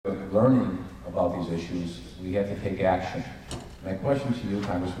learning about these issues, we have to take action. My question to you,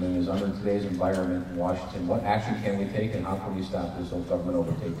 Congressman, is under today's environment in Washington, what action can we take and how can we stop this government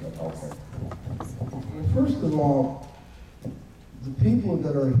overtaking of health care? Well, first of all, the people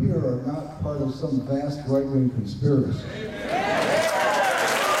that are here are not part of some vast right-wing conspiracy.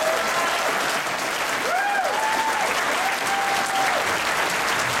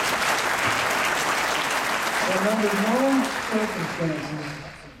 And under no circumstances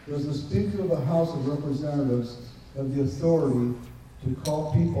does the Speaker of the House of Representatives have the authority to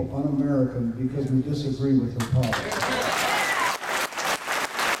call people un-American because we disagree with their politics.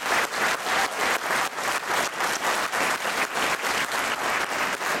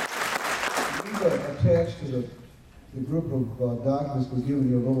 Attached to the group of documents, we're giving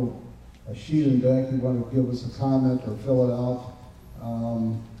you a sheet in deck. You want to give us a comment or fill it out.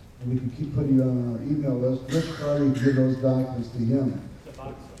 And we can keep putting you on our email list. Rich Carter can give those documents to him.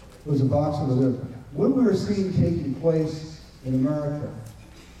 There's a box over there. What we are seeing taking place in America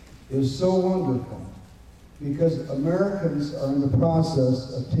is so wonderful because Americans are in the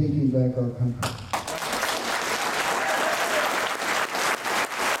process of taking back our country.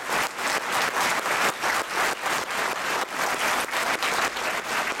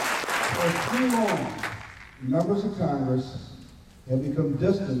 For too long, members of Congress have become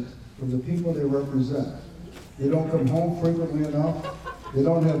distant from the people they represent. They don't come home frequently enough. They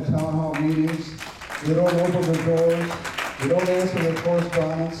don't have town hall meetings. They don't open their doors. They don't answer their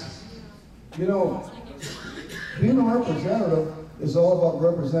correspondence. You know, being a representative is all about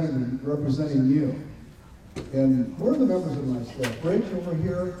representing you. And where are the members of my staff? Rach over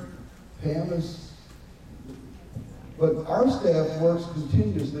here, Pam is. But our staff works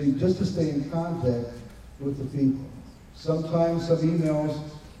continuously just to stay in contact with the people. Sometimes some emails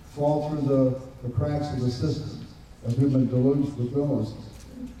fall through the cracks of the system, as we've been deluged with those.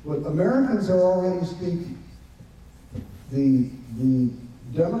 But Americans are already speaking. The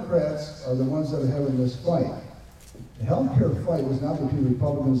Democrats are the ones that are having this fight. The health care fight is not between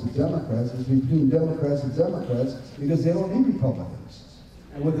Republicans and Democrats, it's between Democrats and Democrats because they don't need Republicans.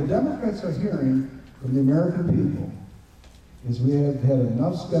 And what the Democrats are hearing from the American people is we have had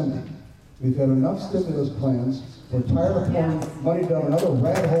enough spending. We've had enough stimulus plans. We're tired of pouring money down another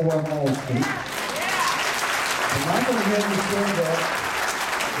rat hole on Wall Street. We're not going to have you stand up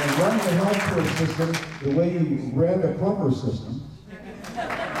and run the health care system the way you ran the plumber system.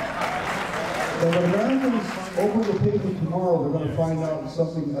 And when Americans open the paper tomorrow, they're going to find out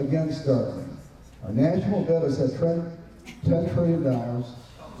something again startling. Our national debt is at $10 trillion.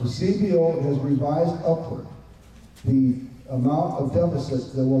 The CBO has revised upward the amount of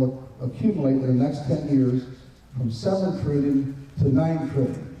deficit that will accumulate in the next 10 years from $7 trillion to $9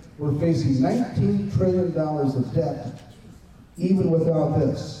 trillion. We're facing $19 trillion of debt even without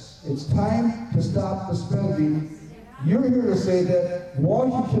this. It's time to stop the spending. You're here to say that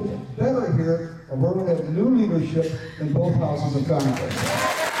Washington better hear, or we're going to have new leadership in both houses of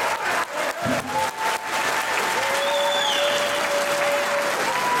Congress.